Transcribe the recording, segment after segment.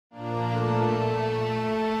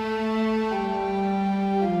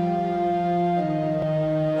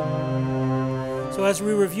So as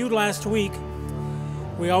we reviewed last week,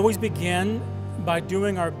 we always begin by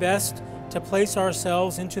doing our best to place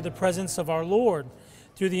ourselves into the presence of our Lord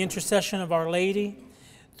through the intercession of Our Lady,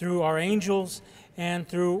 through our angels, and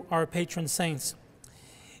through our patron saints.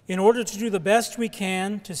 In order to do the best we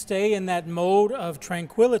can to stay in that mode of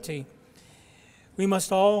tranquility, we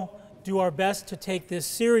must all do our best to take this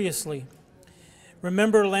seriously.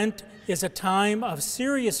 Remember, Lent is a time of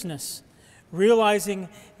seriousness, realizing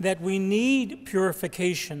that we need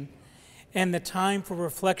purification and the time for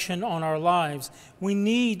reflection on our lives. We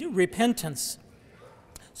need repentance.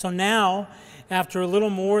 So now, after a little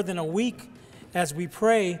more than a week, as we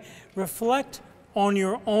pray, reflect on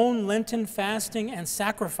your own Lenten fasting and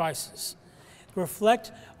sacrifices.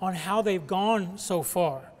 Reflect on how they've gone so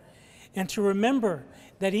far. And to remember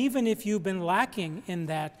that even if you've been lacking in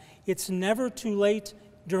that, it's never too late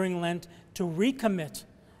during Lent to recommit.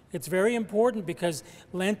 It's very important because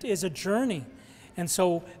Lent is a journey. And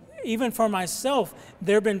so even for myself,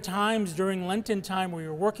 there have been times during Lenten time where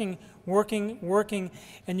you're working,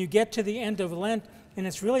 and you get to the end of Lent, and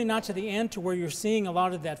it's really not to the end to where you're seeing a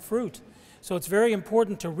lot of that fruit. So it's very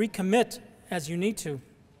important to recommit as you need to.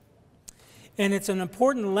 And it's an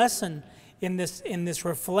important lesson in this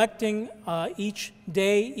reflecting each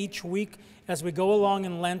day, each week, as we go along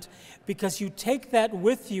in Lent, because you take that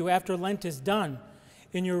with you after Lent is done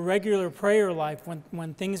in your regular prayer life,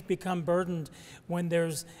 when things become burdened, when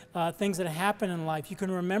there's things that happen in life. You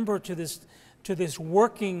can remember to this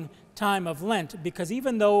working time of Lent, because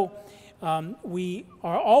even though we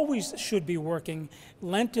are always should be working,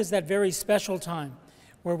 Lent is that very special time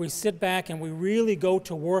where we sit back and we really go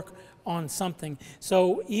to work on something.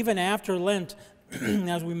 So even after Lent,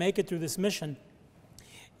 as we make it through this mission,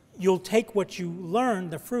 you'll take what you learn,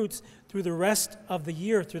 the fruits, through the rest of the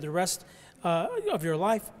year, through the rest of your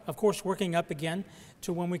life, of course, working up again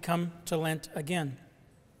to when we come to Lent again.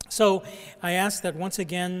 So I ask that once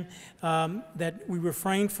again that we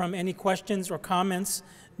refrain from any questions or comments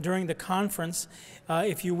during the conference.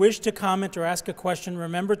 If you wish to comment or ask a question,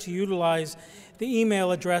 remember to utilize the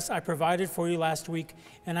email address I provided for you last week,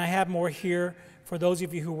 and I have more here for those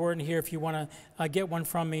of you who weren't here if you want to get one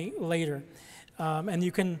from me later. And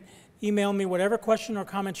you can email me whatever question or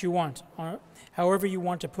comment you want, or however you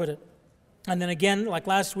want to put it. And then again, like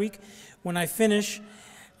last week, when I finish,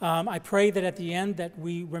 I pray that at the end that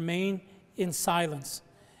we remain in silence,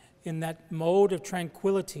 in that mode of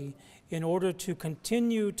tranquility, in order to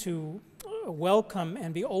continue to welcome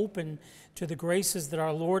and be open to the graces that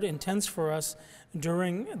our Lord intends for us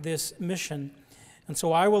during this mission. And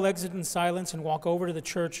so I will exit in silence and walk over to the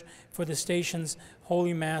church for the station's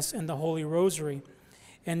Holy Mass and the Holy Rosary.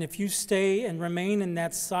 And if you stay and remain in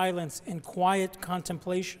that silence in quiet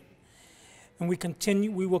contemplation, and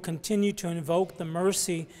we will continue to invoke the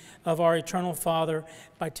mercy of our Eternal Father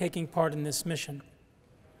by taking part in this mission.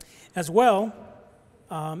 As well,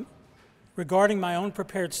 regarding my own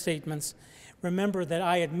prepared statements, remember that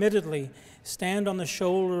I admittedly stand on the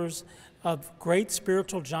shoulders of great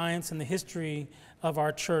spiritual giants in the history of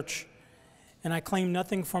our church, and I claim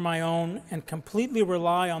nothing for my own and completely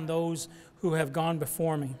rely on those who have gone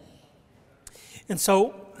before me. And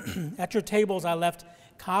so, at your tables, I left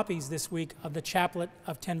copies this week of the Chaplet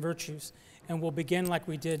of 10 Virtues, and we'll begin like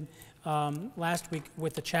we did last week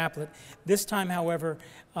with the chaplet. This time, however,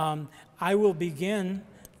 I will begin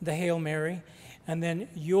the Hail Mary, and then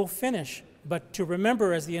you'll finish. But to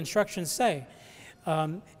remember, as the instructions say,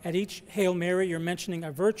 at each Hail Mary, you're mentioning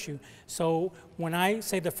a virtue. So when I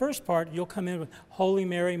say the first part, you'll come in with Holy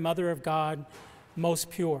Mary, Mother of God,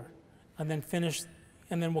 most pure, and then finish,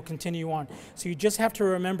 and then we'll continue on. So you just have to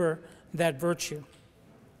remember that virtue.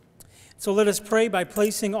 So let us pray by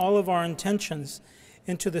placing all of our intentions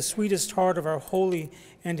into the sweetest heart of our holy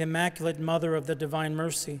and immaculate Mother of the Divine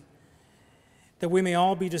Mercy, that we may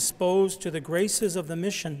all be disposed to the graces of the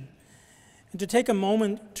mission, and to take a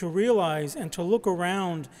moment to realize and to look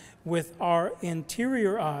around with our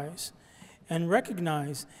interior eyes and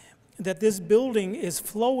recognize that this building is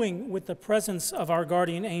flowing with the presence of our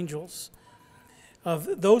guardian angels,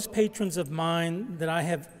 of those patrons of mine that I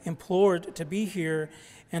have implored to be here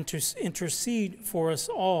and to intercede for us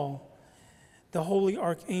all, the holy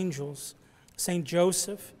archangels, Saint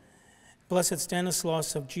Joseph, Blessed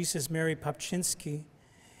Stanislaus of Jesus Mary Papczynski,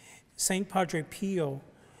 Saint Padre Pio,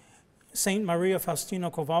 Saint Maria Faustina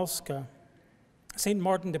Kowalska, Saint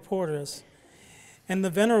Martin de Porres, and the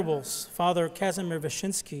venerables, Father Casimir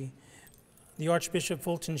Wyszynski, the Archbishop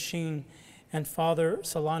Fulton Sheen, and Father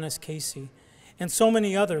Solanus Casey, and so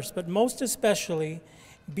many others, but most especially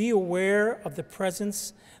be aware of the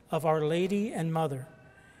presence of Our Lady and Mother,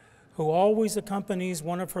 who always accompanies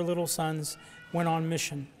one of her little sons went on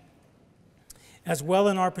mission. As well,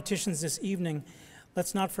 in our petitions this evening,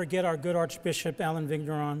 let's not forget our good Archbishop Alan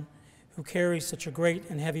Vigneron, who carries such a great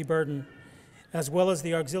and heavy burden, as well as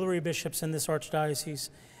the auxiliary bishops in this archdiocese,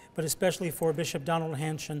 but especially for Bishop Donald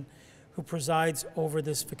Hanshin, who presides over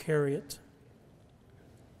this vicariate.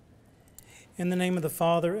 In the name of the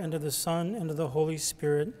Father, and of the Son, and of the Holy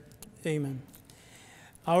Spirit, amen.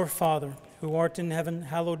 Our Father, who art in heaven,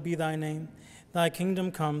 hallowed be thy name. Thy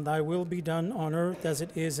kingdom come, thy will be done on earth as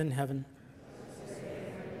it is in heaven.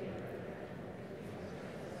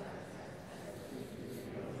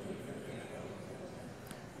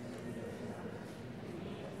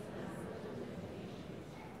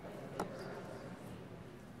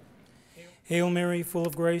 Hail Mary, full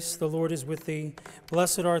of grace, the Lord is with thee.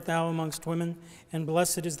 Blessed art thou amongst women, and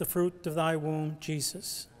blessed is the fruit of thy womb,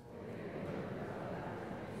 Jesus.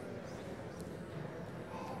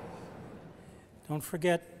 Don't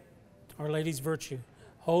forget Our Lady's virtue.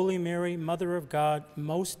 Holy Mary, Mother of God,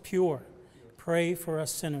 most pure, pray for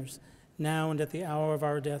us sinners, now and at the hour of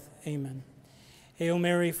our death. Amen. Hail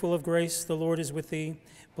Mary, full of grace, the Lord is with thee.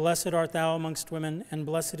 Blessed art thou amongst women, and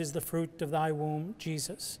blessed is the fruit of thy womb,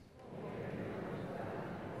 Jesus.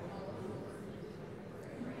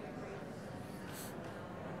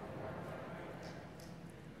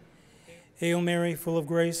 Hail Mary, full of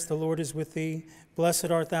grace, the Lord is with thee.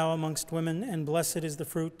 Blessed art thou amongst women, and blessed is the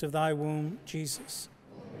fruit of thy womb, Jesus.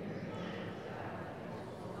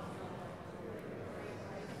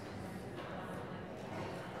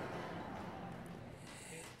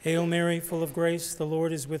 Hail Mary, full of grace, the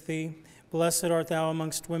Lord is with thee. Blessed art thou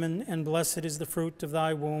amongst women, and blessed is the fruit of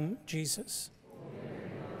thy womb, Jesus.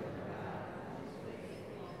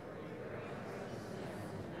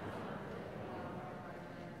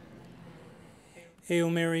 Hail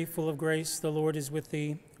Mary, full of grace, the Lord is with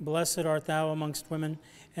thee. Blessed art thou amongst women,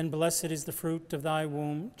 and blessed is the fruit of thy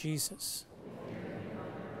womb, Jesus.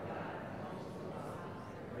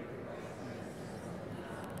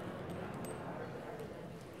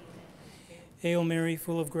 Hail Mary,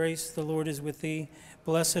 full of grace, the Lord is with thee.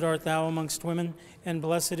 Blessed art thou amongst women, and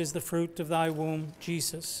blessed is the fruit of thy womb,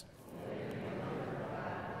 Jesus.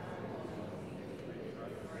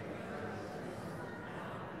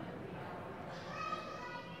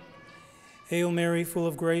 Hail Mary, full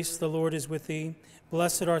of grace, the Lord is with thee.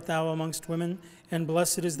 Blessed art thou amongst women, and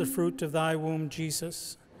blessed is the fruit of thy womb,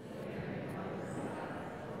 Jesus.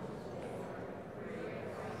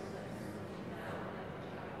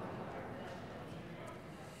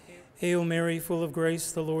 Hail Mary, full of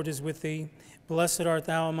grace, the Lord is with thee. Blessed art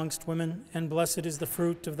thou amongst women, and blessed is the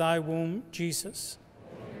fruit of thy womb, Jesus.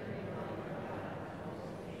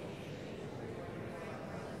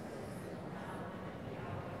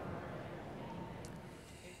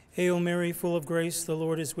 Hail Mary, full of grace, the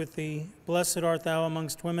Lord is with thee. Blessed art thou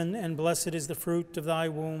amongst women, and blessed is the fruit of thy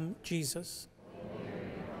womb, Jesus.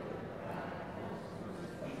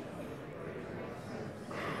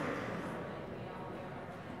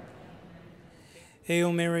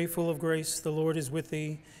 Hail Mary, full of grace, the Lord is with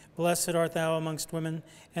thee. Blessed art thou amongst women,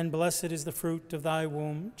 and blessed is the fruit of thy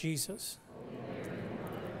womb, Jesus.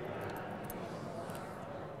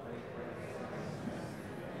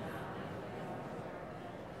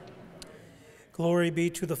 Glory be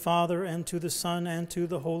to the Father, and to the Son, and to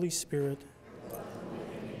the Holy Spirit.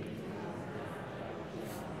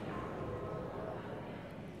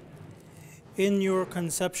 In your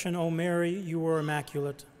conception, O Mary, you were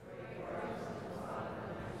immaculate.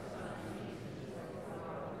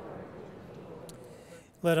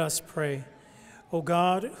 Let us pray. O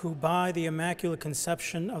God, who by the Immaculate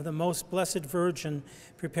Conception of the Most Blessed Virgin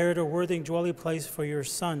prepared a worthy dwelling place for your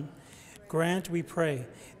Son, grant, we pray,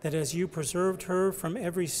 that as you preserved her from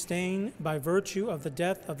every stain by virtue of the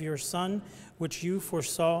death of your Son, which you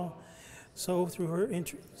foresaw, so through her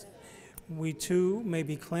interest, we too may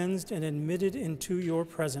be cleansed and admitted into your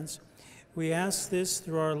presence. We ask this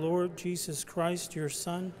through our Lord Jesus Christ, your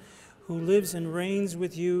Son, who lives and reigns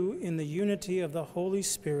with you in the unity of the Holy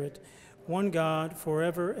Spirit, one God,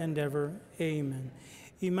 forever and ever. Amen.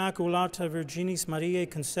 Immaculata Virginis Mariae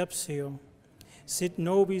Conceptio, sit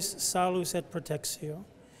nobis salus et protectio.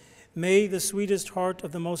 May the sweetest heart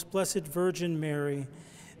of the most blessed Virgin Mary,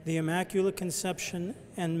 the Immaculate Conception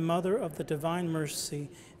and Mother of the Divine Mercy,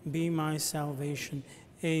 be my salvation.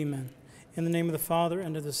 Amen. In the name of the Father,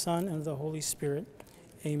 and of the Son, and of the Holy Spirit.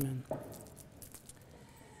 Amen.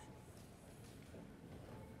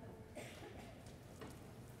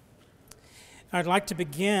 I'd like to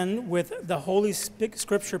begin with the Holy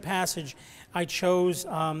Scripture passage I chose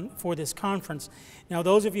for this conference. Now,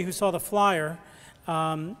 those of you who saw the flyer,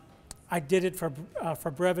 I did it for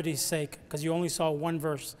brevity's sake, because you only saw one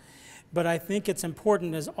verse. But I think it's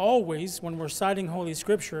important, as always, when we're citing Holy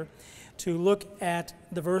Scripture, to look at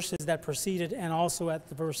the verses that precede it and also at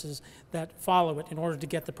the verses that follow it in order to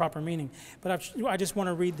get the proper meaning. But I just want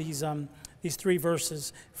to read these 3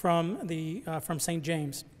 verses from St.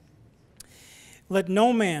 James. Let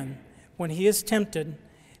no man, when he is tempted,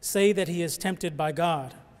 say that he is tempted by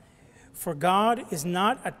God. For God is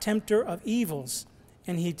not a tempter of evils,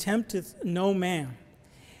 and he tempteth no man.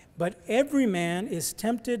 But every man is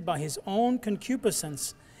tempted by his own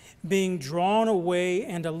concupiscence, being drawn away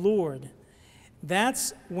and allured.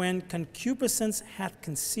 That's when concupiscence hath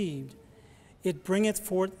conceived, it bringeth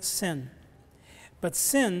forth sin. But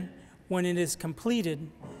sin, when it is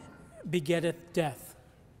completed, begetteth death.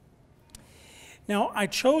 Now, I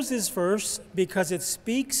chose this verse because it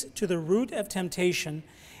speaks to the root of temptation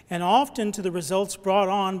and often to the results brought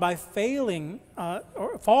on by falling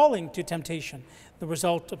to temptation, the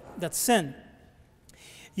result of that's sin.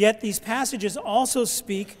 Yet these passages also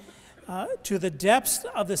speak to the depths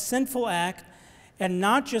of the sinful act and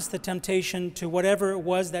not just the temptation to whatever it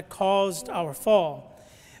was that caused our fall,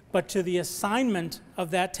 but to the assignment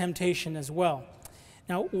of that temptation as well.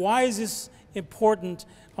 Now, why is this important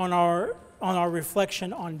on our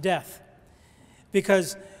reflection on death?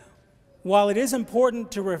 Because while it is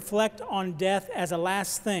important to reflect on death as a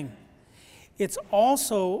last thing, it's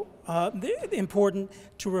also important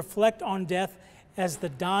to reflect on death as the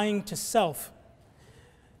dying to self.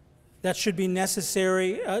 That should be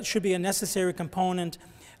necessary. Should be a necessary component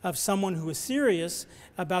of someone who is serious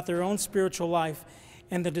about their own spiritual life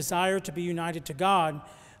and the desire to be united to God,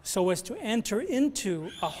 so as to enter into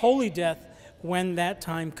a holy death when that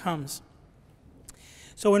time comes.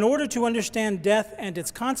 So in order to understand death and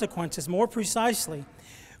its consequences more precisely,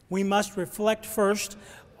 we must reflect first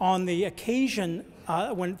on the occasion,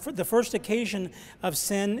 the first occasion of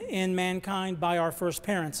sin in mankind by our first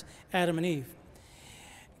parents, Adam and Eve.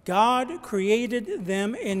 God created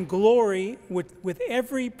them in glory with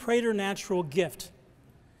every preternatural gift.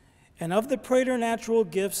 And of the preternatural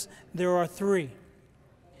gifts, there are 3.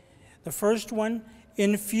 The first one,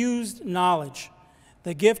 infused knowledge,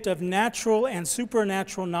 the gift of natural and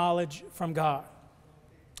supernatural knowledge from God.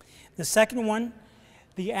 The second one,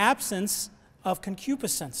 the absence of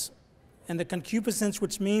concupiscence. And the concupiscence,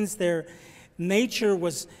 which means their nature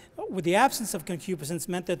was, with the absence of concupiscence,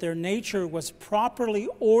 meant that their nature was properly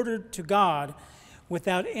ordered to God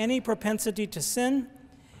without any propensity to sin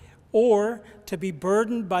or to be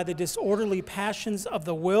burdened by the disorderly passions of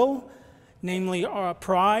the will, namely our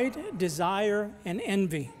pride, desire, and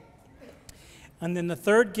envy. And then the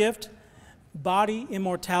third gift, body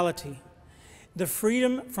immortality, the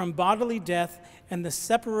freedom from bodily death and the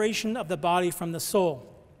separation of the body from the soul.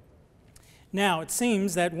 Now, it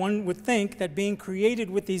seems that one would think that being created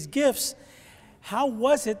with these gifts, how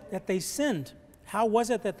was it that they sinned? How was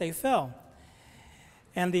it that they fell?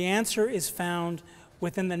 And the answer is found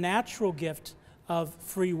within the natural gift of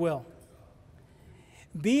free will.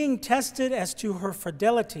 Being tested as to her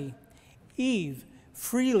fidelity, Eve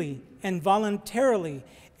freely and voluntarily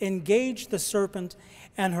engaged the serpent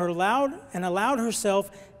and allowed herself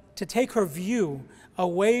to take her view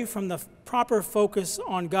away from the proper focus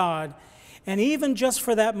on God, and even just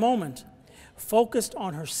for that moment, focused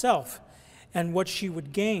on herself and what she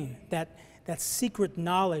would gain, that secret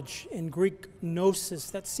knowledge, in Greek gnosis,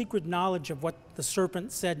 that secret knowledge of what the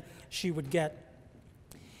serpent said she would get.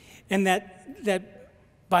 And that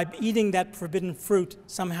by eating that forbidden fruit,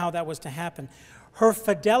 somehow that was to happen. Her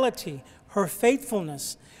fidelity, her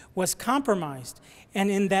faithfulness was compromised, and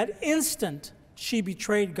in that instant, she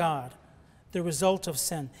betrayed God, the result of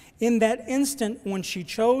sin. In that instant, when she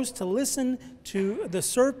chose to listen to the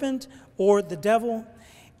serpent or the devil,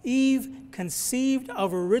 Eve conceived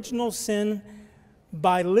of original sin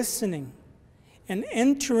by listening and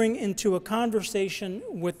entering into a conversation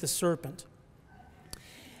with the serpent.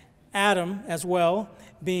 Adam, as well,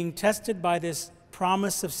 being tested by this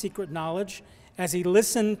promise of secret knowledge, as he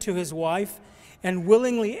listened to his wife and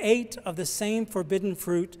willingly ate of the same forbidden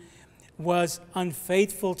fruit, was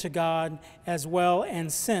unfaithful to God as well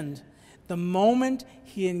and sinned. The moment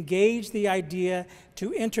he engaged the idea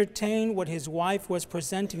to entertain what his wife was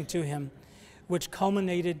presenting to him, which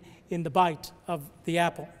culminated in the bite of the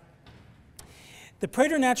apple. The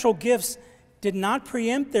preternatural gifts did not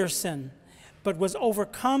preempt their sin, but was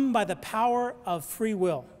overcome by the power of free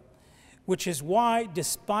will, which is why,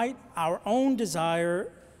 despite our own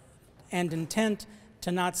desire and intent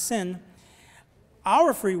to not sin,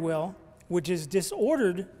 our free will, which is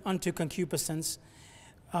disordered unto concupiscence,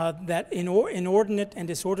 that inordinate and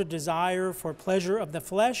disordered desire for pleasure of the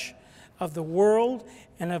flesh, of the world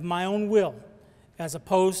and of my own will, as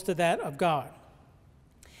opposed to that of God.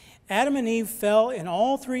 Adam and Eve fell in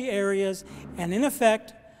all three areas and, in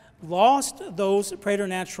effect, lost those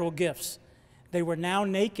preternatural gifts. They were now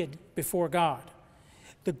naked before God.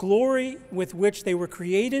 The glory with which they were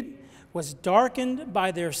created was darkened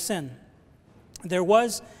by their sin. There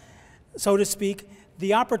was, so to speak,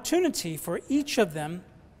 the opportunity for each of them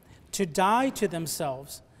to die to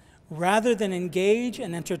themselves rather than engage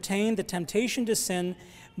and entertain the temptation to sin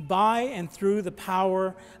by and through the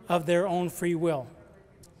power of their own free will.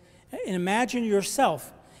 And imagine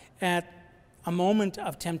yourself at a moment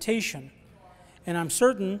of temptation, and I'm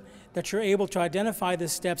certain that you're able to identify the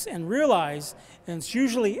steps and realize, and it's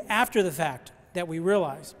usually after the fact that we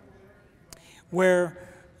realize, where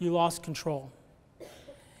you lost control.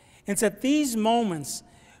 It's at these moments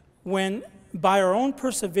when, by our own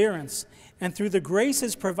perseverance and through the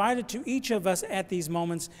graces provided to each of us at these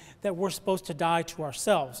moments, that we're supposed to die to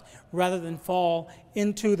ourselves rather than fall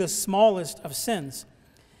into the smallest of sins.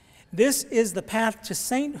 This is the path to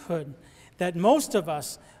sainthood that most of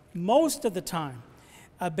us, most of the time,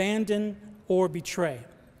 abandon or betray.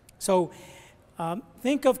 So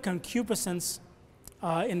think of concupiscence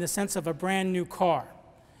in the sense of a brand new car.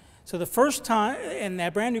 So the first time, and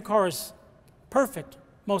that brand new car is perfect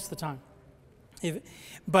most of the time.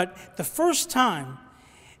 But the first time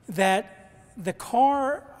that the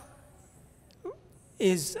car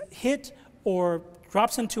is hit or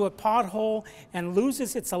drops into a pothole and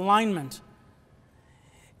loses its alignment,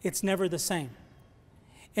 it's never the same.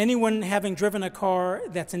 Anyone having driven a car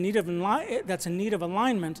that's in need of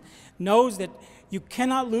alignment knows that you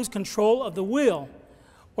cannot lose control of the wheel,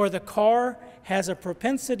 or the car has a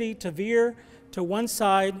propensity to veer to one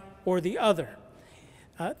side or the other.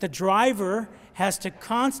 The driver has to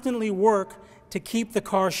constantly work to keep the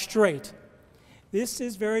car straight. This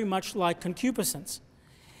is very much like concupiscence.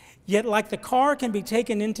 Yet, like the car can be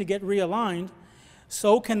taken in to get realigned,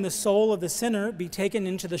 so can the soul of the sinner be taken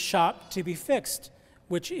into the shop to be fixed,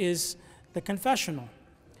 which is the confessional,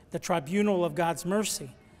 the tribunal of God's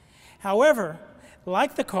mercy. However,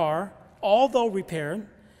 like the car, although repaired,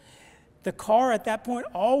 the car at that point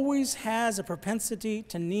always has a propensity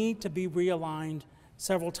to need to be realigned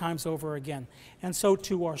several times over again, and so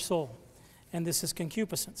too our soul. And this is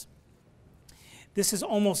concupiscence. This is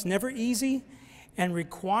almost never easy and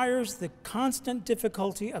requires the constant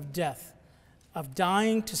difficulty of death, of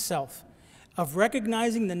dying to self, of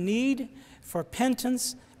recognizing the need for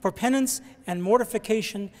penance and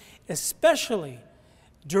mortification, especially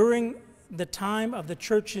during the time of the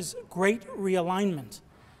church's great realignment,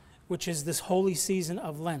 which is this holy season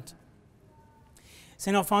of Lent.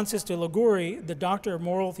 St. Alphonsus de Liguori, the doctor of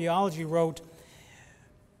moral theology, wrote,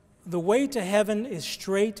 "The way to heaven is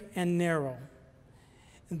straight and narrow.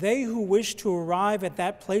 They who wish to arrive at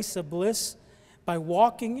that place of bliss by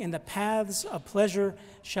walking in the paths of pleasure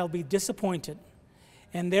shall be disappointed,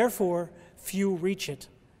 and therefore few reach it,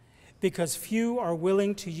 because few are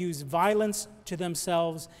willing to use violence to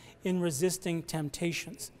themselves in resisting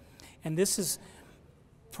temptations." And this is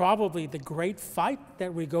probably the great fight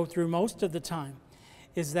that we go through most of the time,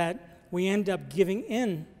 is that we end up giving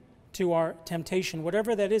in to our temptation,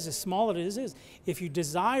 whatever that is, as small as it is. If you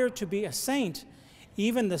desire to be a saint,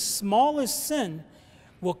 even the smallest sin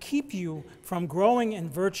will keep you from growing in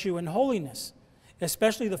virtue and holiness,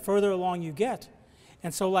 especially the further along you get.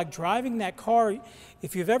 And so, like driving that car,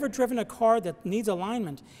 if you've ever driven a car that needs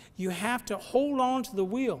alignment, you have to hold on to the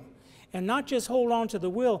wheel. And not just hold on to the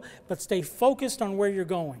wheel, but stay focused on where you're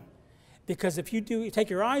going. Because if you take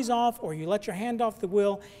your eyes off or you let your hand off the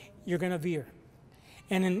wheel, you're going to veer.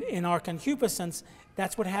 And in our concupiscence,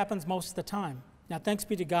 that's what happens most of the time. Now, thanks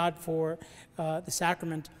be to God for the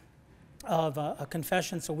sacrament of a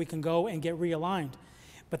confession so we can go and get realigned.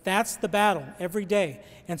 But that's the battle every day.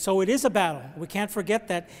 And so it is a battle. We can't forget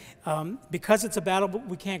that because it's a battle,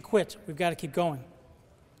 we can't quit. We've got to keep going.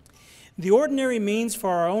 The ordinary means for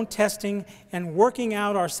our own testing and working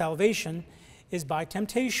out our salvation is by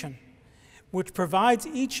temptation, which provides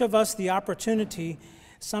each of us the opportunity,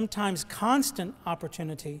 sometimes constant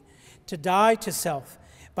opportunity, to die to self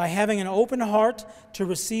by having an open heart to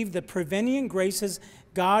receive the prevenient graces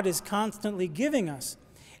God is constantly giving us.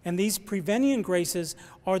 And these prevenient graces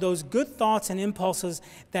are those good thoughts and impulses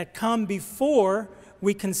that come before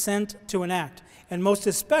we consent to an act, and most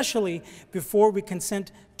especially before we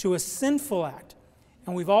consent to a sinful act.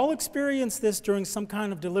 And we've all experienced this during some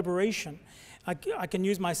kind of deliberation. I can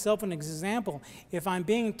use myself as an example. If I'm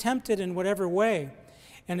being tempted in whatever way,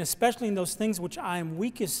 and especially in those things which I am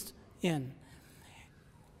weakest in,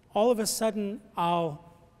 all of a sudden I'll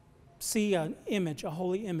see an image, a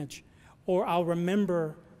holy image, or I'll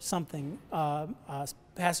remember something, a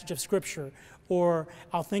passage of Scripture, or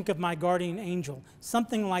I'll think of my guardian angel,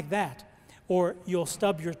 something like that. Or you'll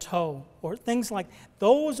stub your toe, or things like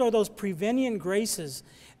those are those prevenient graces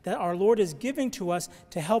that our Lord is giving to us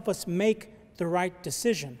to help us make the right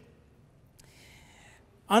decision.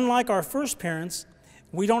 Unlike our first parents,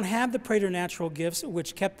 we don't have the preternatural gifts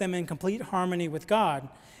which kept them in complete harmony with God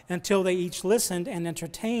until they each listened and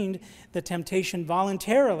entertained the temptation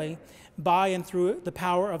voluntarily by and through the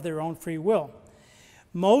power of their own free will.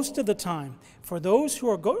 Most of the time, for those who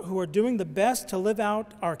are doing the best to live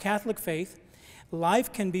out our Catholic faith,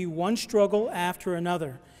 life can be one struggle after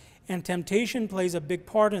another, and temptation plays a big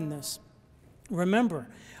part in this. Remember,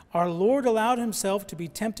 our Lord allowed himself to be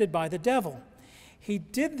tempted by the devil. He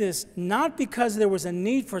did this not because there was a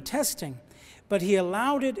need for testing, but he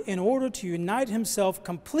allowed it in order to unite himself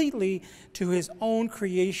completely to his own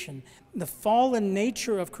creation, the fallen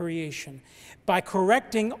nature of creation, by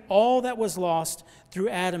correcting all that was lost through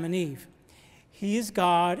Adam and Eve. He is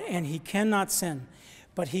God and he cannot sin,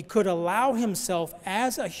 but he could allow himself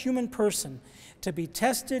as a human person to be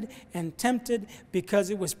tested and tempted because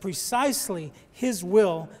it was precisely his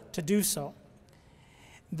will to do so.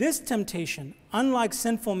 This temptation, unlike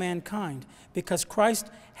sinful mankind, because Christ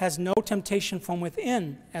has no temptation from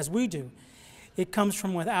within as we do, it comes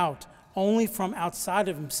from without, only from outside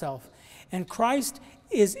of himself. And Christ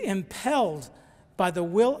is impelled by the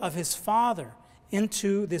will of his Father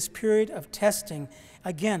into this period of testing,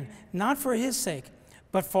 again, not for his sake,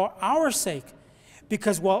 but for our sake,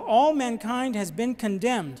 because while all mankind has been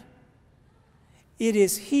condemned, it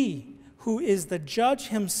is he who is the judge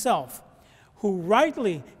himself, who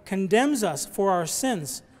rightly condemns us for our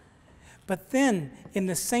sins. But then, in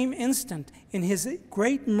the same instant, in his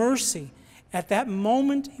great mercy, at that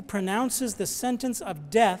moment he pronounces the sentence of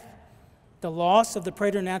death, the loss of the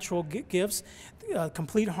preternatural gifts,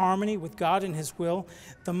 complete harmony with God and his will.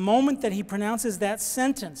 The moment that he pronounces that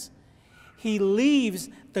sentence, he leaves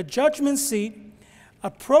the judgment seat,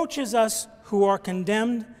 approaches us who are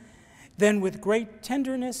condemned, then with great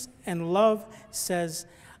tenderness and love says,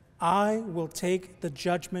 I will take the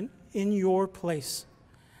judgment in your place.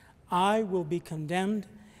 I will be condemned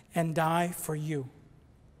and die for you.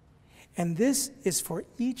 And this is for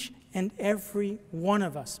each and every one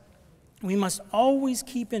of us. We must always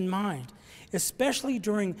keep in mind, especially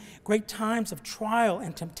during great times of trial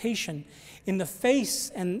and temptation, in the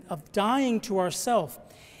face and of dying to ourselves,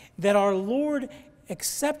 that our Lord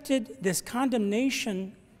accepted this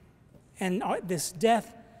condemnation and this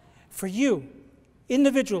death for you,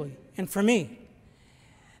 individually, and for me.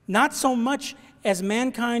 Not so much as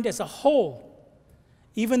mankind as a whole,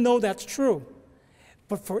 even though that's true,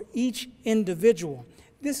 but for each individual.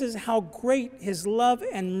 This is how great his love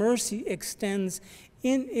and mercy extends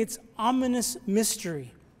in its ominous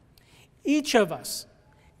mystery. Each of us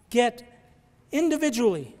get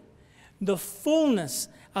individually the fullness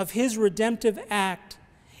of his redemptive act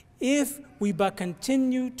if we but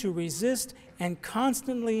continue to resist and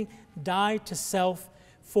constantly die to self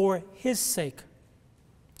for his sake.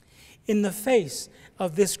 In the face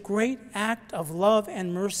of this great act of love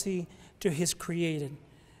and mercy to his created,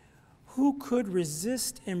 who could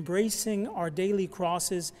resist embracing our daily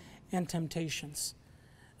crosses and temptations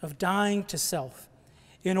of dying to self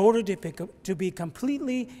in order to be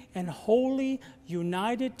completely and wholly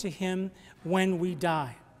united to him when we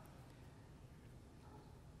die?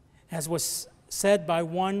 As was said by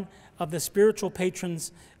one of the spiritual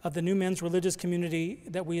patrons of the New Men's Religious Community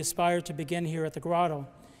that we aspire to begin here at the Grotto,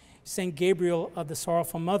 St. Gabriel of the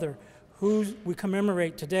Sorrowful Mother, who we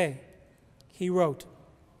commemorate today. He wrote,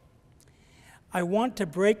 I want to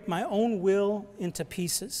break my own will into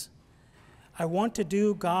pieces. I want to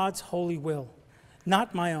do God's holy will,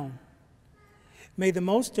 not my own. May the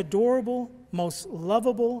most adorable, most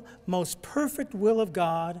lovable, most perfect will of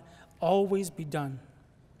God always be done.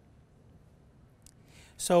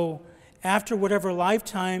 So, after whatever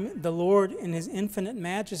lifetime the Lord in his infinite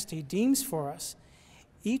majesty deems for us,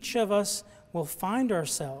 each of us will find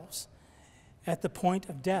ourselves at the point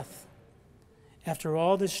of death. After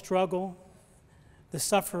all this struggle, the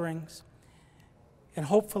sufferings, and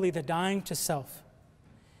hopefully the dying to self,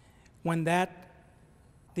 when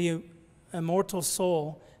the immortal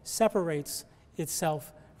soul separates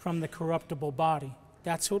itself from the corruptible body.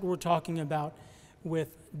 That's what we're talking about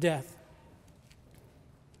with death.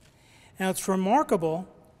 Now, it's remarkable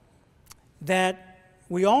that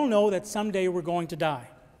we all know that someday we're going to die.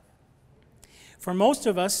 For most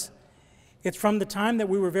of us, it's from the time that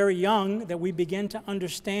we were very young that we begin to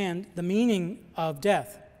understand the meaning of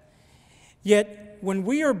death. Yet, when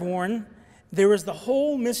we are born, there is the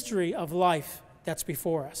whole mystery of life that's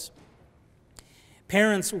before us.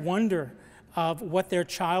 Parents wonder of what their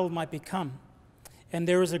child might become, and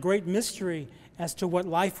there is a great mystery as to what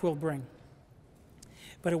life will bring.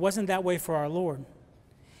 But it wasn't that way for our Lord.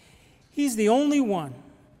 He's the only one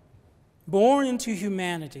born into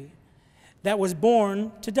humanity that was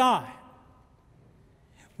born to die.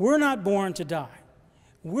 We're not born to die.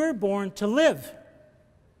 We're born to live.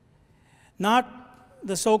 Not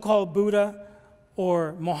the so-called Buddha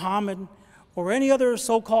or Muhammad or any other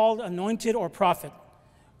so-called anointed or prophet.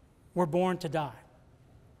 We're born to die.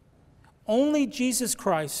 Only Jesus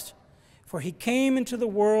Christ, for he came into the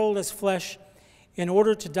world as flesh in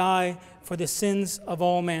order to die for the sins of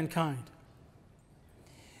all mankind.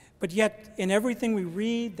 But yet, in everything we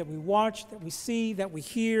read, that we watch, that we see, that we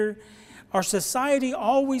hear, our society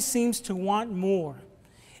always seems to want more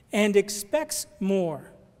and expects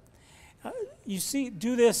more. You see,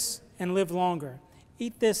 do this and live longer.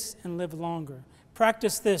 Eat this and live longer.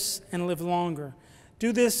 Practice this and live longer.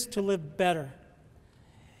 Do this to live better.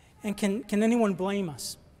 And can anyone blame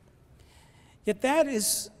us? Yet that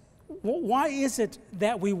is, why is it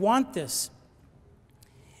that we want this?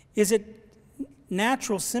 Is it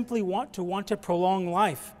natural simply want to prolong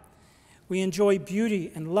life? We enjoy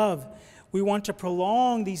beauty and love. We want to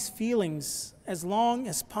prolong these feelings as long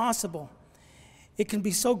as possible. It can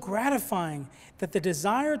be so gratifying that the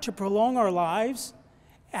desire to prolong our lives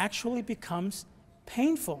actually becomes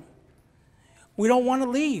painful. We don't want to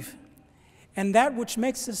leave. And that which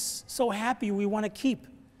makes us so happy, we want to keep.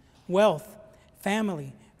 Wealth,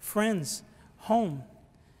 family, friends, home,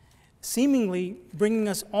 seemingly bringing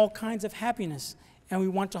us all kinds of happiness, and we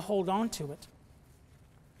want to hold on to it.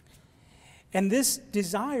 And this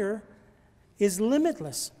desire is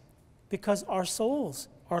limitless because our souls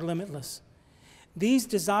are limitless. These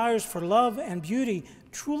desires for love and beauty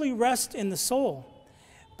truly rest in the soul,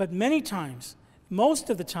 but many times, most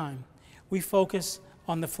of the time, we focus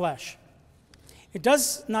on the flesh. It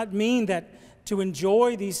does not mean that to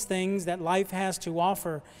enjoy these things that life has to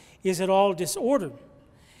offer is at all disordered,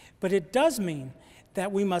 but it does mean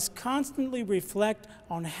that we must constantly reflect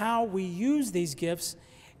on how we use these gifts,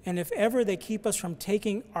 and if ever they keep us from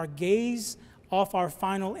taking our gaze off our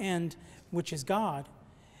final end, which is God,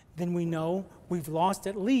 then we know we've lost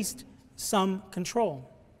at least some control.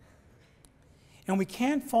 And we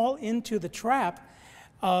can't fall into the trap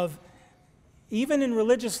of, even in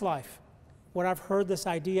religious life, what I've heard this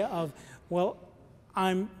idea of, well,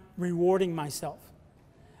 I'm rewarding myself.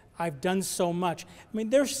 I've done so much. I mean,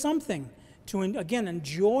 there's something to, again,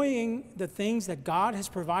 enjoying the things that God has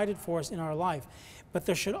provided for us in our life. But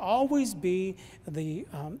there should always be the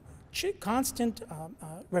constant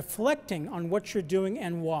reflecting on what you're doing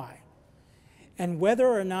and why, and whether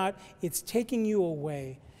or not it's taking you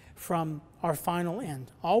away from our final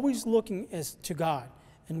end. Always looking as to God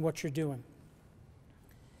and what you're doing.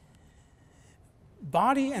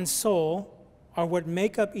 Body and soul are what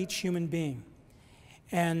make up each human being,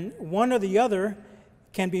 and one or the other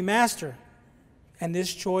can be mastered, and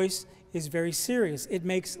this choice is very serious. It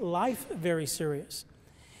makes life very serious.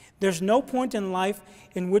 There's no point in life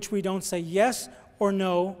in which we don't say yes or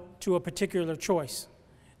no to a particular choice.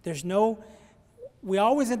 We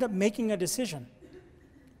always end up making a decision.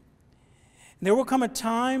 There will come a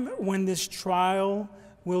time when this trial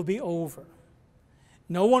will be over.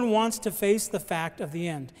 No one wants to face the fact of the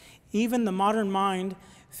end. Even the modern mind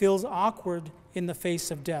feels awkward in the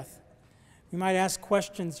face of death. You might ask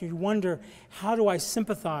questions. You wonder, how do I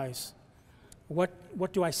sympathize? What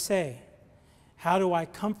do I say? How do I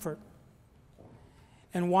comfort?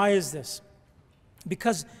 And why is this?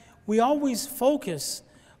 Because we always focus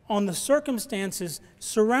on the circumstances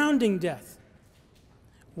surrounding death.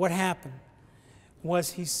 What happened?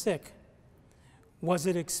 Was he sick? Was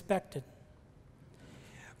it expected?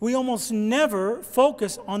 We almost never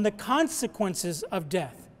focus on the consequences of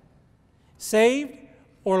death, saved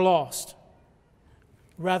or lost,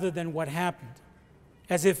 rather than what happened,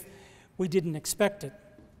 as if we didn't expect it.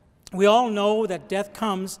 We all know that death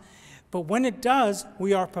comes, but when it does,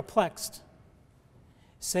 we are perplexed.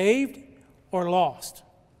 Saved or lost?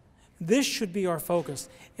 This should be our focus.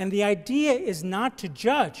 And the idea is not to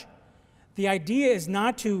judge. The idea is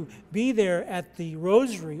not to be there at the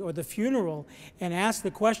rosary or the funeral and ask the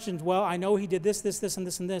questions, well, I know he did this, this, this, and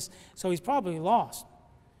this, and this, so he's probably lost.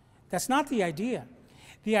 That's not the idea.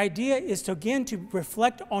 The idea is to, again, to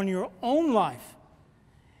reflect on your own life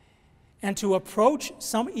and to approach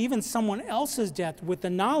even someone else's death with the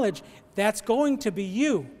knowledge that's going to be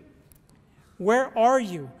you. Where are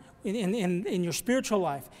you in your spiritual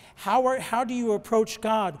life? How do you approach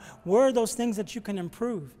God? Where are those things that you can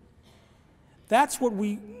improve? That's what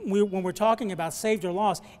we when we're talking about saved or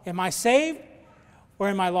lost. Am I saved or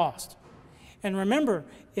am I lost? And remember,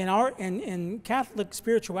 in Catholic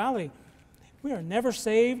spirituality, we are never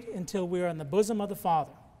saved until we are in the bosom of the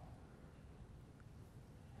Father.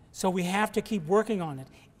 So we have to keep working on it.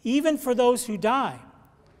 Even for those who die,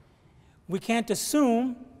 we can't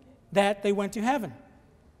assume that they went to heaven.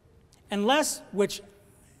 Unless, which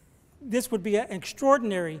this would be an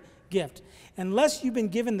extraordinary gift, unless you've been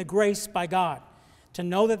given the grace by God to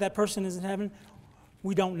know that that person is in heaven,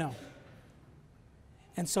 we don't know.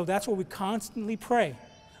 And so that's what we constantly pray.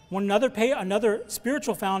 Another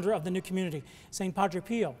spiritual founder of the new community, St. Padre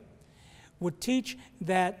Pio, would teach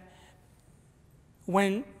that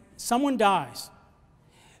when someone dies,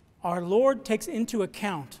 our Lord takes into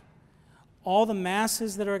account all the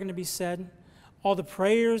masses that are going to be said, all the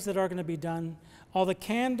prayers that are going to be done, all the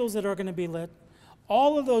candles that are going to be lit,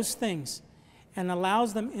 all of those things, and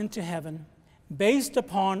allows them into heaven based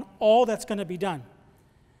upon all that's going to be done.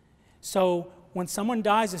 So when someone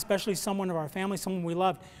dies, especially someone of our family, someone we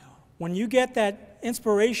love, when you get that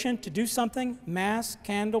inspiration to do something, mass,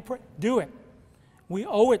 candle, do it. We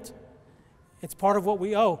owe it. It's part of what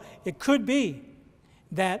we owe. It could be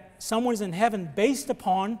that someone's in heaven based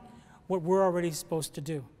upon what we're already supposed to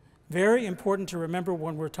do. Very important to remember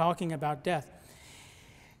when we're talking about death.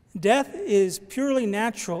 Death is purely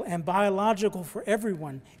natural and biological for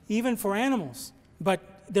everyone, even for animals.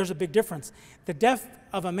 But there's a big difference. The death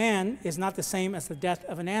of a man is not the same as the death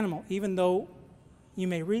of an animal, even though you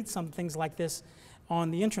may read some things like this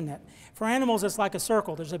on the internet. For animals, it's like a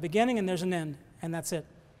circle. There's a beginning and there's an end, and that's it.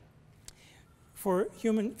 For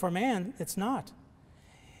man, it's not.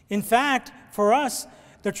 In fact, for us,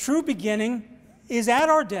 the true beginning is at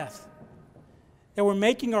our death, that we're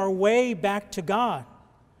making our way back to God.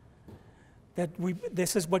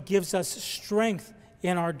 This is what gives us strength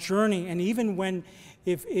in our journey, and even when,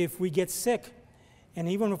 if we get sick, and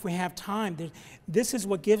even if we have time, this is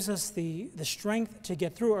what gives us the strength to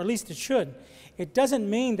get through, or at least it should. It doesn't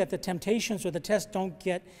mean that the temptations or the tests don't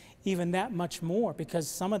get even that much more, because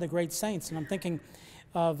some of the great saints, and I'm thinking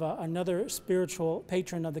of another spiritual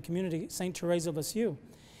patron of the community, St. Teresa of Lisieux,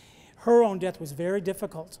 her own death was very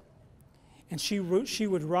difficult. And she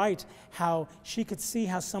would write how she could see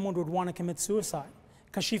how someone would want to commit suicide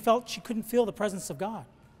because she felt she couldn't feel the presence of God.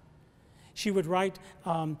 She would write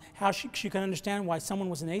how she could understand why someone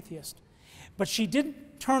was an atheist. But she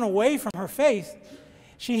didn't turn away from her faith.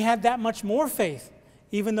 She had that much more faith,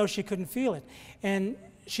 even though she couldn't feel it. And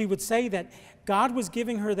she would say that God was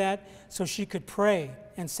giving her that so she could pray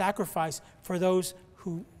and sacrifice for those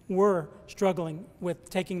who were struggling with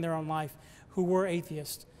taking their own life, who were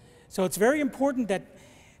atheists. So it's very important that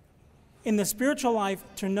in the spiritual life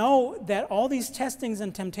to know that all these testings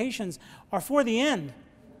and temptations are for the end.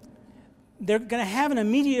 They're going to have an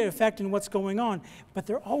immediate effect in what's going on, but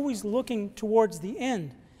they're always looking towards the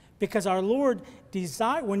end, because our Lord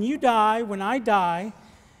desires, when you die, when I die,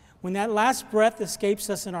 when that last breath escapes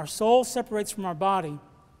us and our soul separates from our body,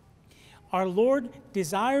 our Lord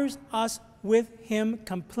desires us with Him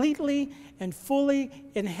completely and fully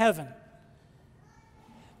in heaven.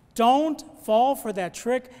 Don't fall for that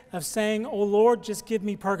trick of saying, oh Lord, just give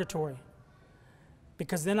me purgatory,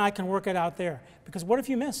 because then I can work it out there. Because what if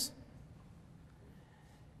you miss?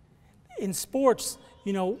 In sports,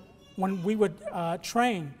 when we would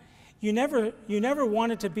train, you never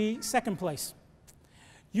wanted to be second place.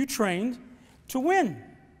 You trained to win.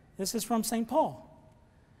 This is from St. Paul.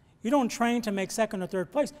 You don't train to make second or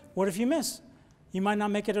third place. What if you miss? You might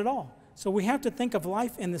not make it at all. So we have to think of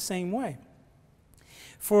life in the same way.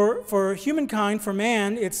 For humankind, for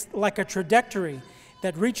man, it's like a trajectory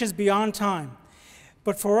that reaches beyond time.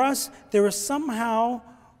 But for us, there is somehow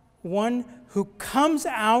one who comes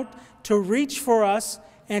out to reach for us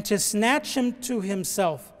and to snatch him to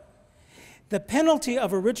himself. The penalty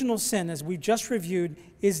of original sin, as we've just reviewed,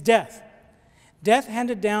 is death. Death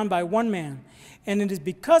handed down by one man. And it is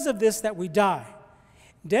because of this that we die.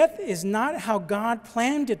 Death is not how God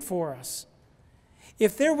planned it for us.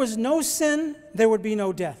 If there was no sin, there would be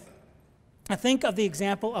no death. I think of the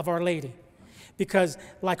example of Our Lady, because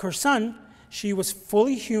like her son, she was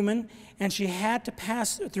fully human and she had to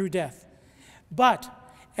pass through death. But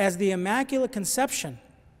as the Immaculate Conception,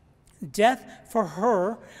 death for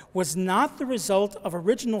her was not the result of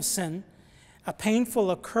original sin, a painful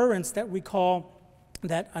occurrence that we call,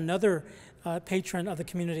 that another patron of the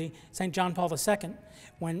community, St. John Paul II,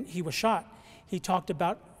 when he was shot, he talked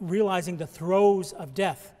about realizing the throes of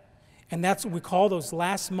death. And that's what we call those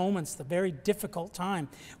last moments, the very difficult time,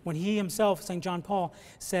 when he himself, St. John Paul,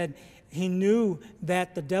 said he knew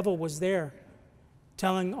that the devil was there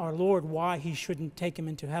telling our Lord why he shouldn't take him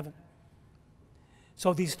into heaven.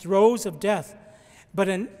 So these throes of death, but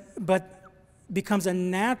becomes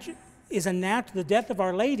the death of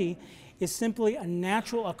Our Lady is simply a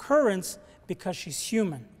natural occurrence because she's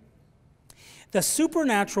human. The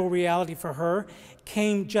supernatural reality for her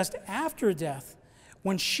came just after death,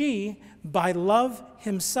 when she, by love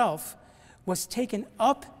himself, was taken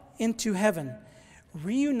up into heaven,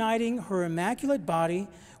 reuniting her immaculate body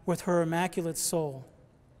with her immaculate soul.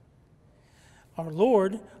 Our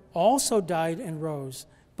Lord also died and rose,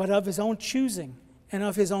 but of his own choosing and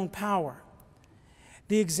of his own power.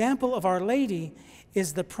 The example of Our Lady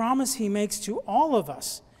is the promise he makes to all of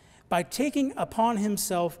us by taking upon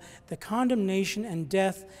himself the condemnation and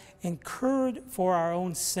death incurred for our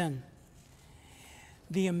own sin.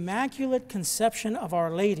 The Immaculate Conception of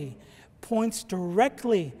Our Lady points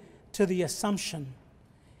directly to the Assumption,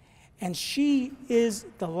 and she is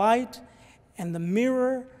the light and the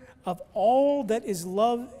mirror of all that is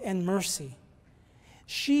love and mercy.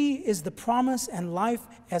 She is the promise and life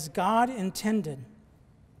as God intended.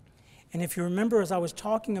 And if you remember, as I was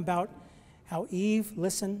talking about how Eve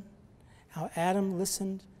listened, how Adam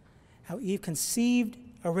listened, how Eve conceived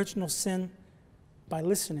original sin by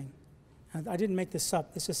listening. And I didn't make this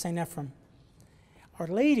up. This is St. Ephrem. Our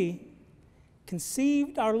Lady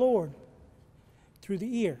conceived our Lord through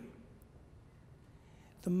the ear.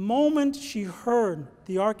 The moment she heard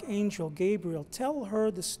the archangel Gabriel tell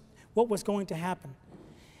her what was going to happen,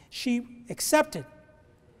 she accepted.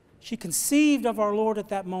 She conceived of our Lord at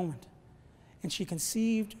that moment, and she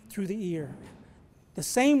conceived through the ear. The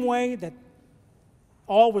same way that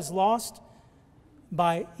all was lost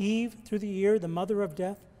by Eve through the ear, the mother of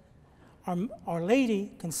death, Our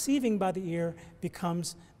Lady, conceiving by the ear,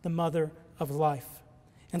 becomes the mother of life.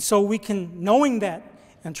 And so we can, knowing that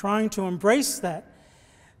and trying to embrace that,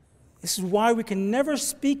 this is why we can never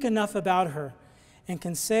speak enough about her and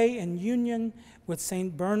can say in union with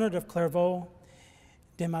St. Bernard of Clairvaux,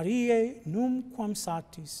 De Mariae numquam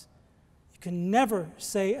satis. You can never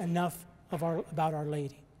say enough about Our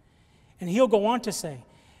Lady. And he'll go on to say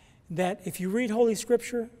that if you read Holy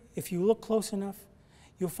Scripture, if you look close enough,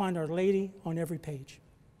 you'll find Our Lady on every page.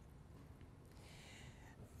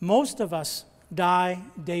 Most of us die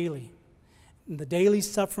daily in the daily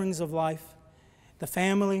sufferings of life, the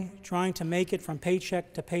family trying to make it from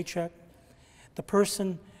paycheck to paycheck, the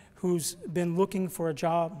person who's been looking for a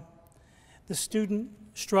job, the student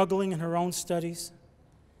struggling in her own studies,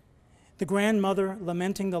 the grandmother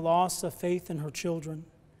lamenting the loss of faith in her children,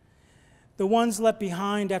 the ones left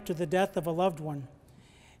behind after the death of a loved one,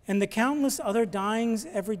 and the countless other dyings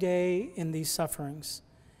every day in these sufferings.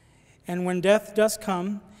 And when death does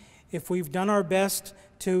come, if we've done our best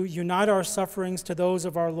to unite our sufferings to those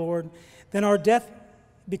of our Lord, then our death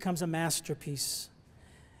becomes a masterpiece.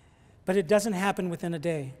 But it doesn't happen within a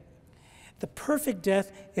day. The perfect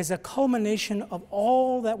death is a culmination of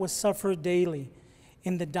all that was suffered daily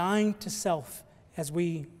in the dying to self, as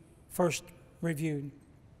we first reviewed.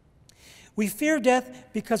 We fear death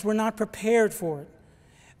because we're not prepared for it.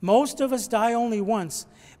 Most of us die only once,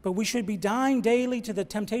 but we should be dying daily to the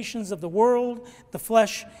temptations of the world, the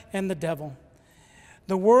flesh, and the devil.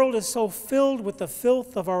 The world is so filled with the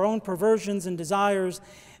filth of our own perversions and desires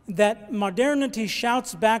that modernity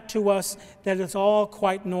shouts back to us that it's all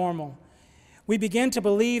quite normal. We begin to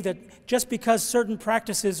believe that just because certain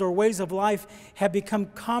practices or ways of life have become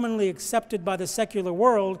commonly accepted by the secular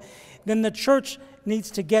world, then the church needs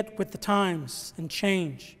to get with the times and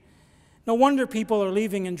change. No wonder people are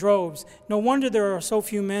leaving in droves. No wonder there are so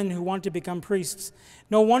few men who want to become priests.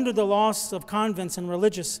 No wonder the loss of convents and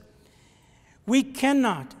religious. We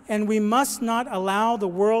cannot and we must not allow the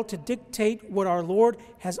world to dictate what our Lord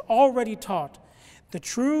has already taught. The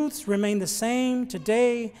truths remain the same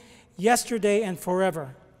today, yesterday, and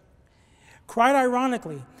forever. Quite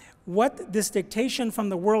ironically, what this dictation from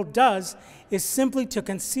the world does is simply to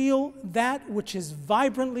conceal that which is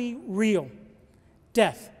vibrantly real,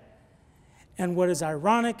 death. And what is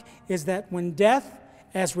ironic is that when death,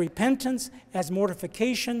 as repentance, as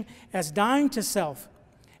mortification, as dying to self,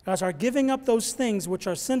 as our giving up those things which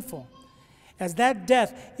are sinful, as that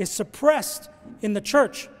death is suppressed in the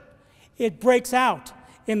church, it breaks out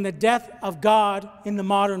in the death of God in the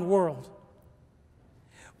modern world.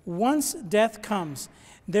 Once death comes,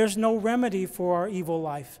 there's no remedy for our evil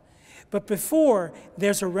life. But before,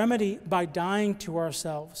 there's a remedy by dying to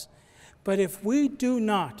ourselves. But if we do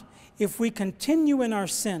not, if we continue in our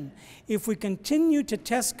sin, if we continue to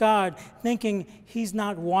test God thinking he's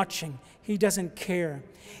not watching, he doesn't care,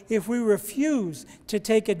 if we refuse to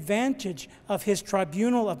take advantage of his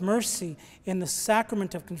tribunal of mercy in the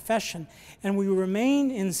sacrament of confession, and we remain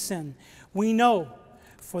in sin, we know,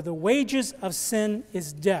 for the wages of sin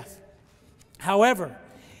is death. However,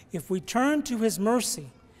 if we turn to his mercy,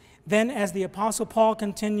 then, as the Apostle Paul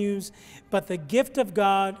continues, but the gift of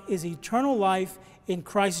God is eternal life in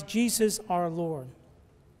Christ Jesus our Lord.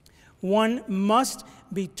 One must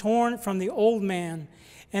be torn from the old man,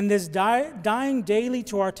 and this dying daily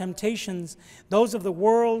to our temptations, those of the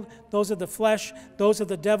world, those of the flesh, those of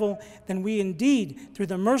the devil, then we indeed, through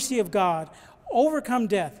the mercy of God, overcome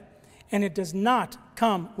death, and it does not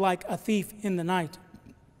come like a thief in the night.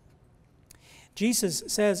 Jesus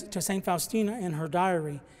says to St. Faustina in her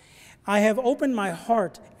diary, "I have opened my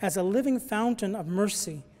heart as a living fountain of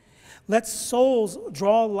mercy. Let souls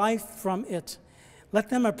draw life from it. Let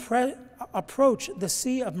them approach the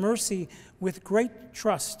sea of mercy with great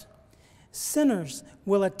trust. Sinners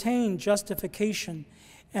will attain justification,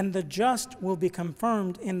 and the just will be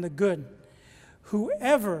confirmed in the good.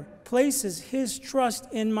 Whoever places his trust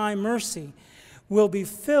in my mercy will be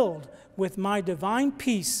filled with my divine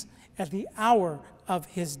peace at the hour of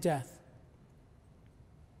his death."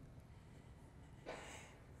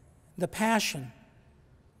 The passion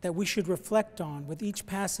that we should reflect on with each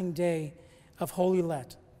passing day of Holy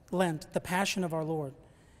Lent, the passion of our Lord,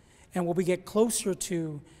 and what we get closer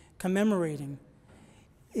to commemorating,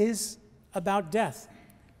 is about death,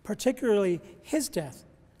 particularly his death.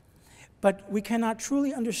 But we cannot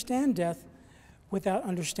truly understand death without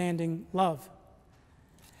understanding love.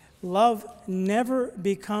 Love never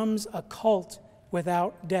becomes a cult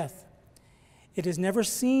without death. It is never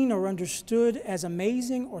seen or understood as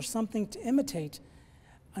amazing or something to imitate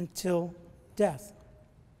until death.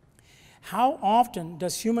 How often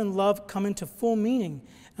does human love come into full meaning,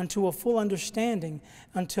 into a full understanding,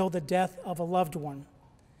 until the death of a loved one?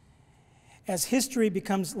 As history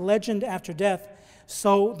becomes legend after death,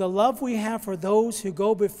 so the love we have for those who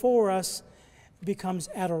go before us becomes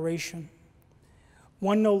adoration.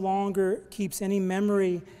 One no longer keeps any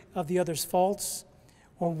memory of the other's faults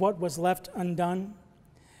or what was left undone.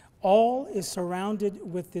 All is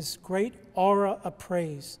surrounded with this great aura of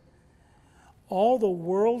praise. All the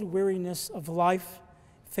world weariness of life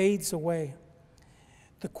fades away.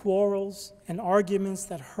 The quarrels and arguments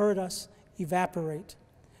that hurt us evaporate,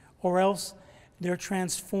 or else they're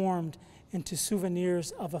transformed into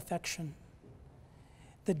souvenirs of affection.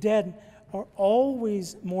 The dead are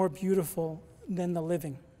always more beautiful than the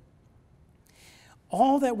living.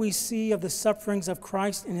 All that we see of the sufferings of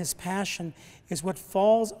Christ in his passion is what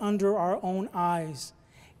falls under our own eyes.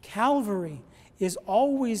 Calvary is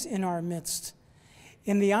always in our midst.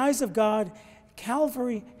 In the eyes of God,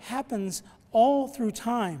 Calvary happens all through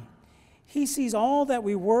time. He sees all that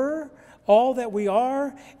we were, all that we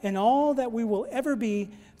are, and all that we will ever be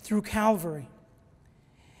through Calvary.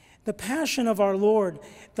 The passion of our Lord,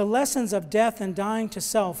 the lessons of death and dying to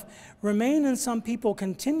self, remain in some people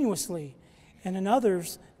continuously, and in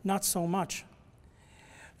others, not so much.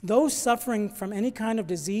 Those suffering from any kind of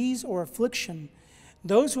disease or affliction,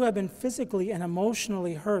 those who have been physically and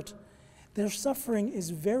emotionally hurt, their suffering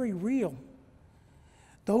is very real.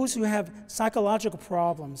 Those who have psychological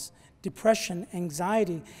problems, depression,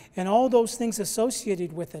 anxiety, and all those things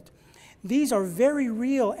associated with it, these are very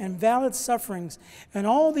real and valid sufferings, and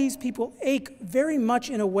all these people ache very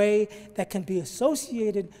much in a way that can be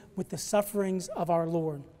associated with the sufferings of our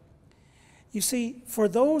Lord. You see, for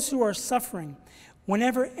those who are suffering,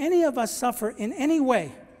 whenever any of us suffer in any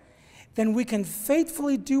way, then we can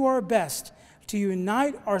faithfully do our best to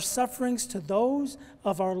unite our sufferings to those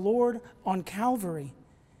of our Lord on Calvary.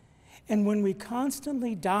 And when we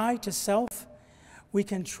constantly die to self, we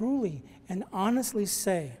can truly and honestly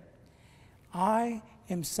say, I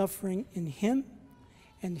am suffering in him,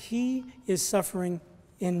 and he is suffering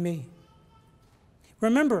in me.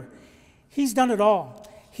 Remember, he's done it all.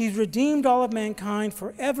 He's redeemed all of mankind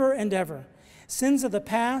forever and ever. Sins of the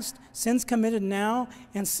past, sins committed now,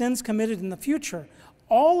 and sins committed in the future,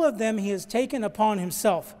 all of them he has taken upon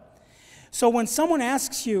himself. So when someone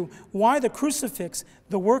asks you why the crucifix,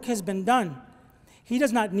 the work has been done, he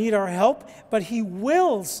does not need our help, but he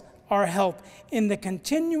wills our help in the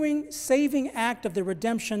continuing saving act of the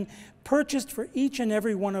redemption purchased for each and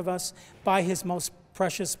every one of us by his most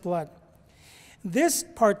precious blood. This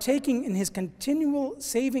partaking in his continual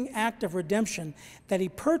saving act of redemption that he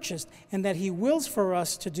purchased and that he wills for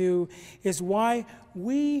us to do is why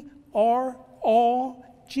we are all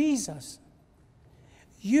Jesus.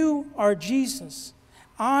 You are Jesus.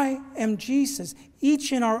 I am Jesus,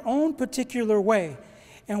 each in our own particular way.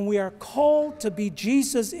 And we are called to be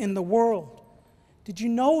Jesus in the world. Did you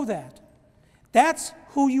know that? That's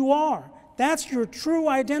who you are. That's your true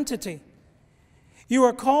identity. You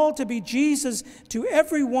are called to be Jesus to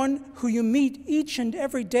everyone who you meet each and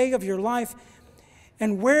every day of your life.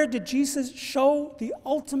 And where did Jesus show the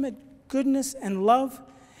ultimate goodness and love?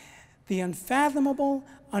 The unfathomable,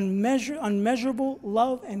 unmeasurable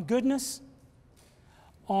love and goodness?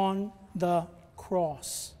 On the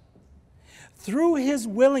cross. Through his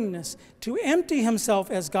willingness to empty himself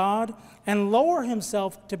as God and lower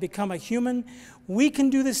himself to become a human, we can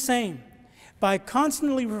do the same by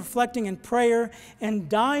constantly reflecting in prayer and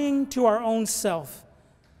dying to our own self,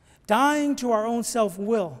 dying to our own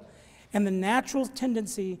self-will and the natural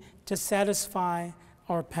tendency to satisfy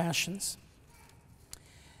our passions.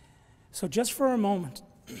 So just for a moment,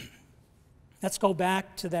 let's go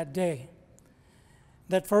back to that day,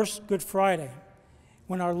 that first Good Friday,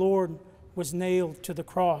 when our Lord was nailed to the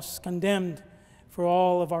cross, condemned for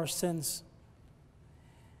all of our sins.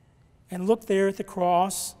 And look there at the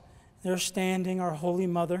cross, there standing our Holy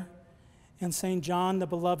Mother and St. John the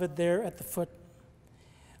Beloved there at the foot,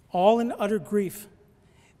 all in utter grief,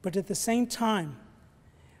 but at the same time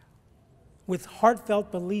with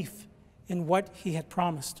heartfelt belief in what he had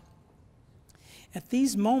promised. At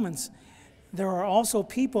these moments, there are also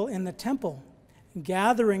people in the temple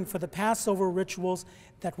gathering for the Passover rituals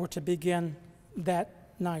that were to begin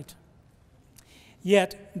that night.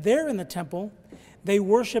 Yet, there in the temple, they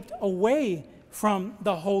worshiped away from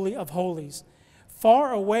the Holy of Holies,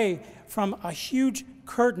 far away from a huge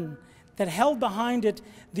curtain that held behind it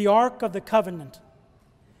the Ark of the Covenant.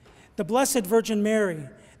 The Blessed Virgin Mary,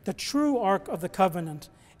 the true Ark of the Covenant,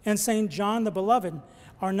 and St. John the Beloved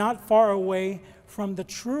are not far away from the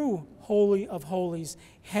true Holy of Holies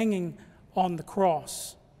hanging on the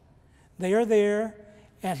cross. They are there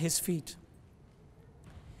at his feet.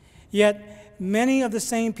 Yet many of the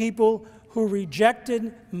same people who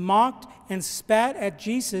rejected, mocked, and spat at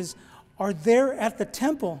Jesus are there at the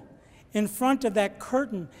temple in front of that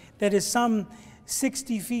curtain that is some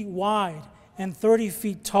 60 feet wide and 30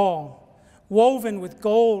 feet tall, woven with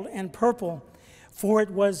gold and purple, for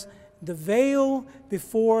it was the veil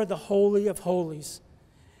before the Holy of Holies,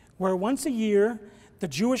 where once a year the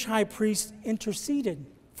Jewish high priest interceded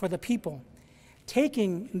for the people,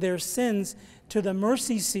 taking their sins to the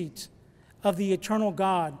mercy seat of the eternal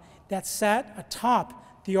God that sat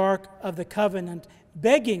atop the Ark of the Covenant,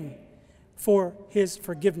 begging for his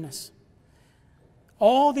forgiveness.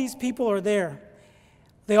 All these people are there.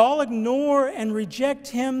 They all ignore and reject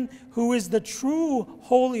him who is the true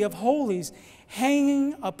Holy of Holies,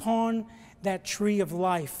 hanging upon that tree of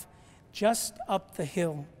life just up the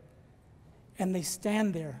hill. And they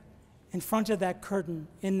stand there in front of that curtain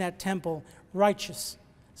in that temple, righteous,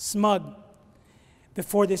 smug,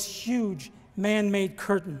 before this huge man-made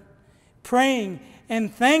curtain, praying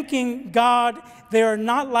and thanking God they are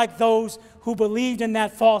not like those who believed in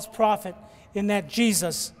that false prophet, in that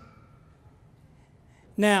Jesus.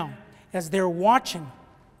 Now, as they're watching,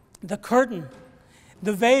 the curtain,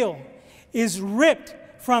 the veil, is ripped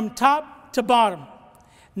from top to bottom.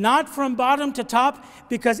 Not from bottom to top,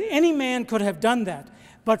 because any man could have done that,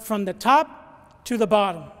 but from the top to the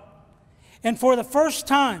bottom. And for the first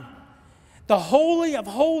time, the Holy of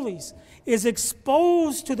Holies is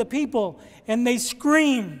exposed to the people, and they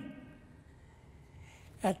scream.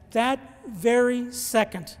 At that very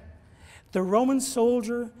second, the Roman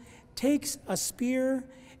soldier takes a spear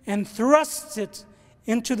and thrusts it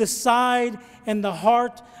into the side and the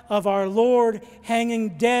heart of our Lord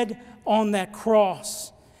hanging dead on that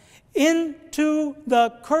cross, into the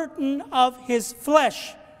curtain of his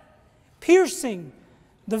flesh, piercing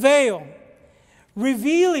the veil,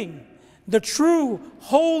 revealing the true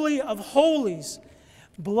Holy of Holies.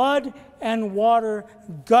 Blood and water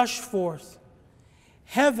gush forth.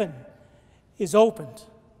 Heaven is opened.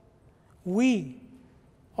 We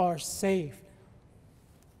are saved.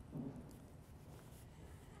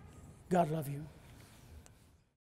 God love you.